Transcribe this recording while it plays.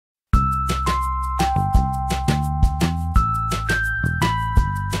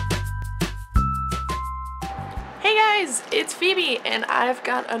guys, it's Phoebe, and I've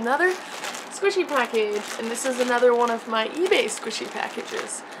got another squishy package, and this is another one of my eBay squishy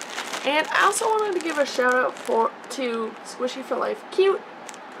packages. And I also wanted to give a shout out to Squishy for Life Cute,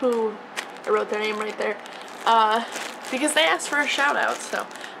 who, I wrote their name right there, because they asked for a shout out, so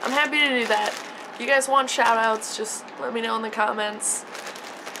I'm happy to do that. If you guys want shout outs, just let me know in the comments,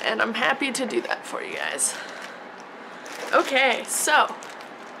 and I'm happy to do that for you guys. Okay, so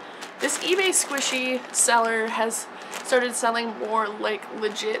this eBay squishy seller has started selling more like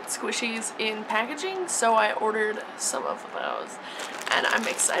legit squishies in packaging, so I ordered some of those, and I'm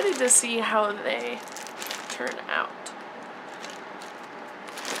excited to see how they turn out.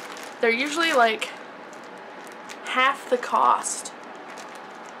 They're usually like half the cost.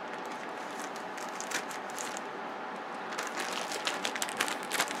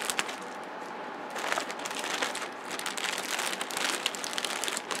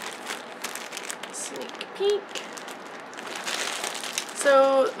 Sneak peek.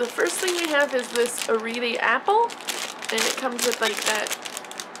 So the first thing we have is this Ariti apple, and it comes with like that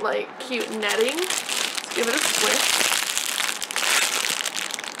like cute netting. Let's give it a squish.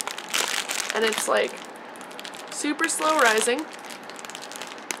 And it's like super slow rising.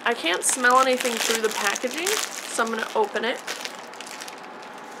 I can't smell anything through the packaging, so I'm gonna open it.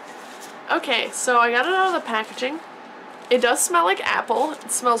 Okay, so I got it out of the packaging. It does smell like apple.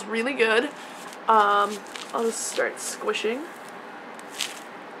 It smells really good. I'll just start squishing.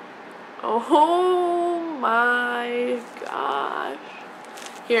 Oh my gosh.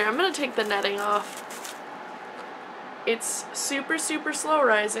 Here, I'm gonna take the netting off. It's super slow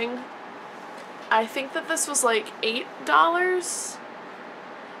rising. I think that this was like $8,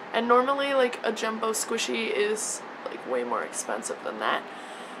 and normally like a jumbo squishy is like way more expensive than that.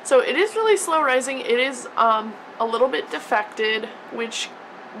 So it is really slow rising. It is a little bit defected, which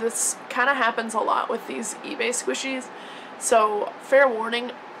this kind of happens a lot with these eBay squishies. So fair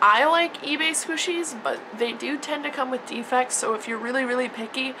warning, I like eBay squishies, but they do tend to come with defects, so if you're really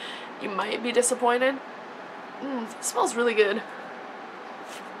picky, you might be disappointed. It smells really good.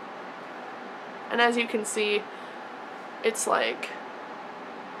 And as you can see, it's like,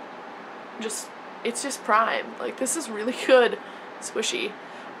 it's just prime. Like, this is really good squishy.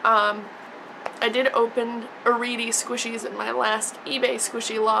 I did open Ariti squishies in my last eBay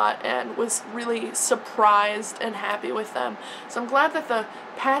squishy lot and was really surprised and happy with them. So I'm glad that the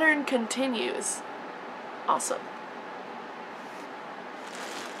pattern continues. Awesome.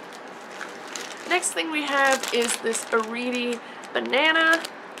 Next thing we have is this Ariti banana.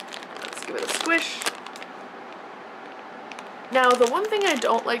 Let's give it a squish. Now, the one thing I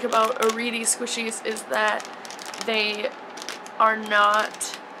don't like about Ariti squishies is that they are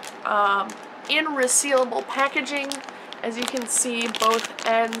not in resealable packaging. As you can see, both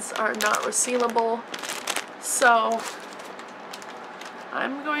ends are not resealable. So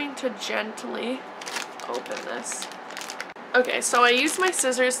I'm going to gently open this. Okay, so I used my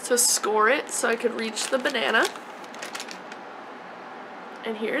scissors to score it so I could reach the banana.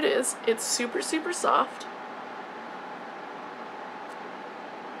 And here it is. It's super soft.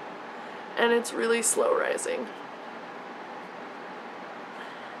 And it's really slow rising.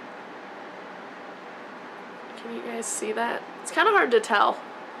 Can you guys see that? It's kind of hard to tell,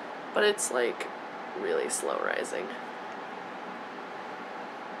 but it's like really slow rising.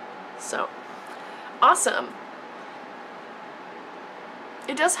 So, awesome.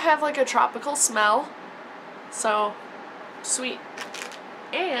 It does have like a tropical smell, so sweet.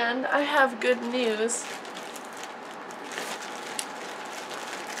 And I have good news.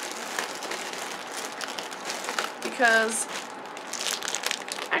 Because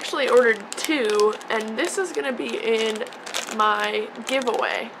I actually ordered 2, and this is going to be in my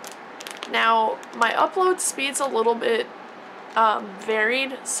giveaway. Now, my upload speed's a little bit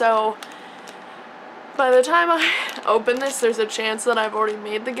varied, so by the time I open this, there's a chance that I've already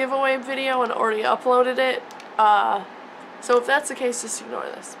made the giveaway video and already uploaded it. So if that's the case, just ignore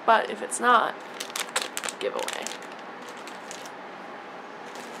this. But if it's not, giveaway.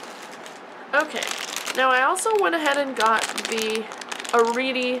 Okay. Now I also went ahead and got the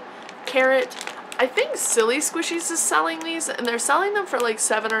Ariti carrot. I think Silly Squishies is selling these, and they're selling them for like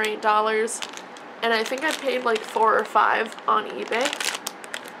 $7 or $8. And I think I paid like $4 or $5 on eBay.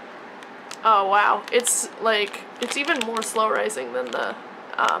 Oh wow, it's like, it's even more slow rising than the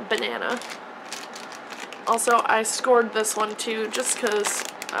banana. Also, I scored this one too just because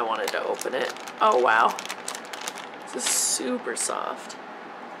I wanted to open it. Oh wow, this is super soft.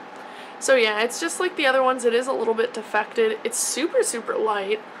 So yeah, it's just like the other ones. It is a little bit defected. It's super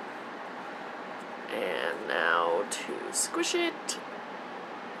light. And now to squish it.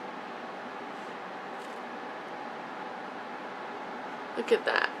 Look at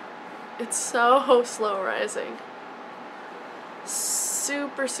that. It's so slow rising.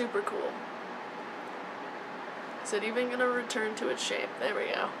 Super, super cool. Is it even gonna return to its shape? There we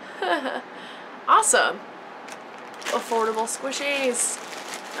go. Awesome. Affordable squishies.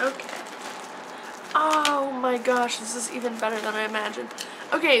 Okay. Oh my gosh, this is even better than I imagined.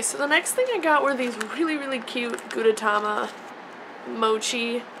 Okay, so the next thing I got were these really, really cute Gudetama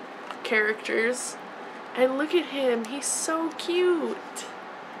mochi characters. And look at him, he's so cute.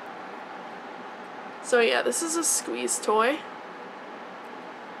 So yeah, this is a squeeze toy.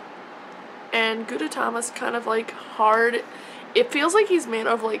 And Gudetama's kind of like hard. It feels like he's made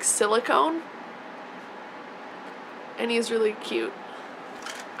of like silicone. And he's really cute.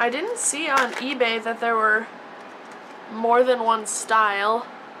 I didn't see on eBay that there were more than one style.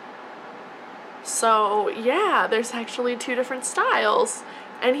 So yeah, there's actually 2 different styles.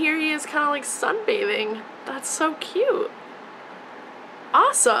 And here he is kind of like sunbathing. That's so cute.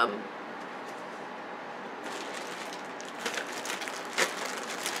 Awesome.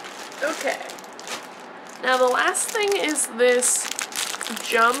 Okay. Now the last thing is this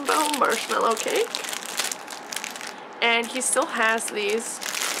jumbo marshmallow cake. And he still has these.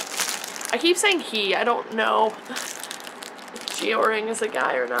 I keep saying he, I don't know if Georing is a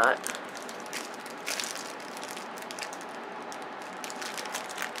guy or not.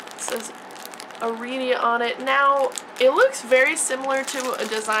 It says Aridia on it. Now, it looks very similar to a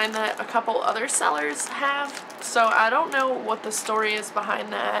design that a couple other sellers have, so I don't know what the story is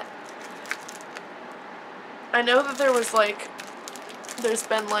behind that. I know that there's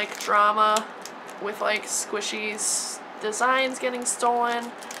been like drama with like Squishies designs getting stolen.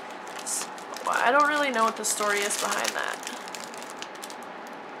 So I don't really know what the story is behind that.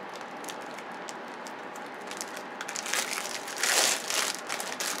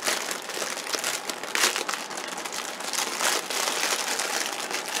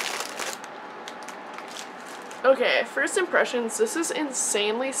 Okay, first impressions, this is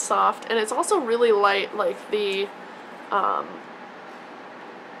insanely soft, and it's also really light, like the,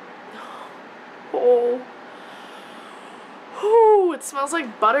 it smells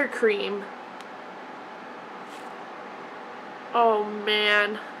like buttercream. Oh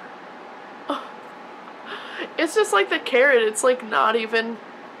man. Oh. It's just like the carrot, it's like not even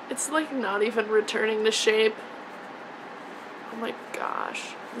returning to shape. Oh my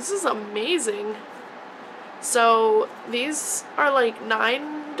gosh, this is amazing. So these are like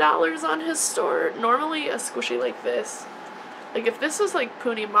 $9 on his store. Normally a squishy like this, like if this was like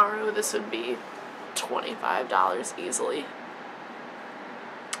Punimaru, this would be $25 easily.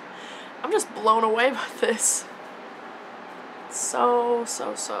 I'm just blown away by this. So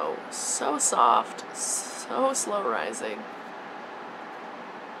soft, so slow rising.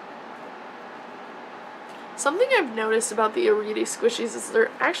 Something I've noticed about the Aridia squishies is they're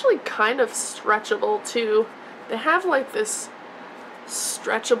actually kind of stretchable too. They have like this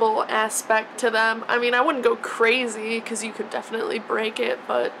stretchable aspect to them. I mean, I wouldn't go crazy because you could definitely break it,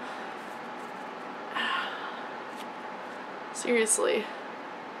 but seriously,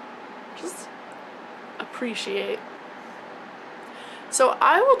 just appreciate. So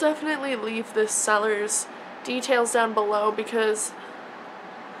I will definitely leave this seller's details down below because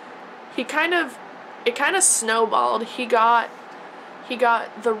it kind of snowballed. He got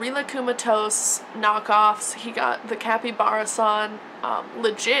the Rila Kumatos knockoffs, he got the Capybara-san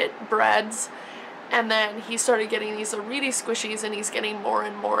legit breads, and then he started getting these Aridia squishies, and he's getting more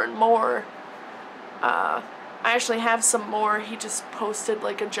and more and more. I actually have some more. He just posted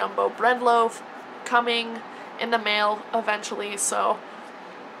like a jumbo bread loaf coming in the mail eventually, so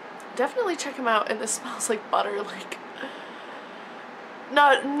definitely check him out. And this smells like butter, like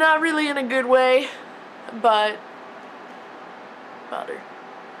not really in a good way, but butter.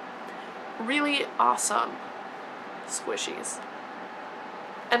 Really awesome squishies.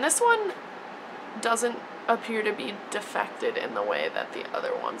 And this one doesn't appear to be defected in the way that the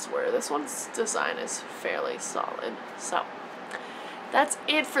other ones were. This one's design is fairly solid. So that's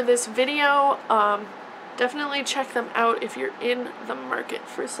it for this video. Definitely check them out if you're in the market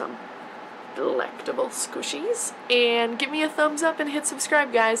for some delectable squishies. And give me a thumbs up and hit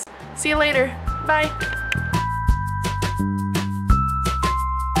subscribe, guys. See you later. Bye.